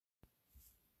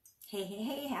Hey, hey,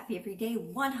 hey, happy every day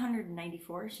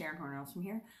 194. Sharon Horne-Ellstrom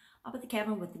here, up at the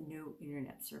cabin with no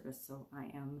internet service. So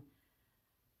I am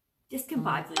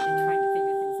discombobulated trying to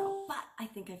figure things out. But I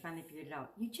think I finally figured it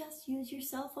out. You just use your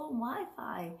cell phone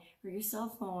Wi-Fi or your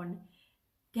cell phone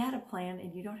data plan,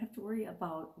 and you don't have to worry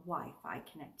about Wi-Fi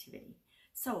connectivity.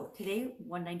 So today,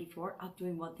 194, I'm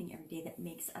doing one thing every day that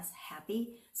makes us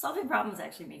happy. Solving problems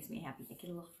actually makes me happy. I get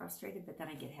a little frustrated, but then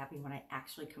I get happy when I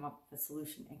actually come up with a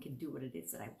solution and can do what it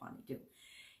is that I want to do.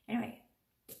 Anyway,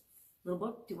 little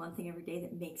book, do one thing every day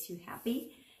that makes you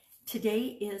happy.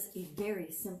 Today is a very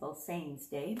simple sayings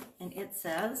day, and it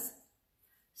says,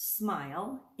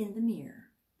 smile in the mirror.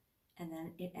 And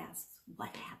then it asks,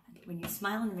 what happened? When you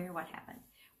smile in the mirror, what happened?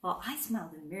 Well, I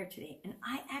smiled in the mirror today, and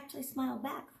I actually smiled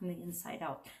back from the inside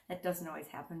out. That doesn't always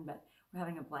happen, but we're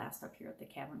having a blast up here at the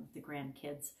cabin with the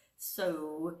grandkids.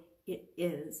 So it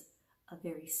is a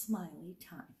very smiley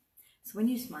time. So when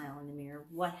you smile in the mirror,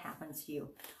 what happens to you?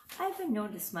 I've been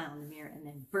known to smile in the mirror and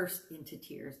then burst into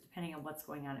tears, depending on what's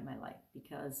going on in my life,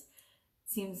 because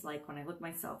it seems like when I look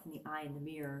myself in the eye in the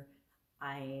mirror,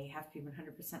 I have to be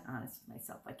 100% honest with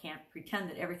myself. I can't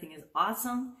pretend that everything is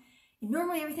awesome. And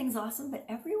normally everything's awesome, but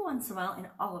every once in a while in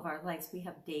all of our lives, we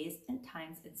have days and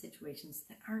times and situations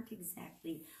that aren't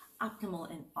exactly optimal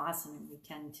and awesome, and we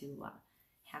tend to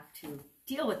have to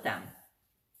deal with them.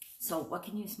 So what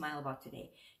can you smile about today?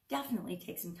 Definitely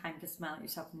take some time to smile at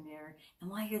yourself in the mirror.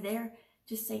 And while you're there,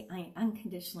 just say, I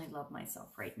unconditionally love myself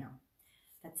right now.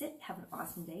 That's it. Have an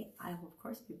awesome day. I will, of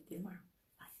course, be with you tomorrow.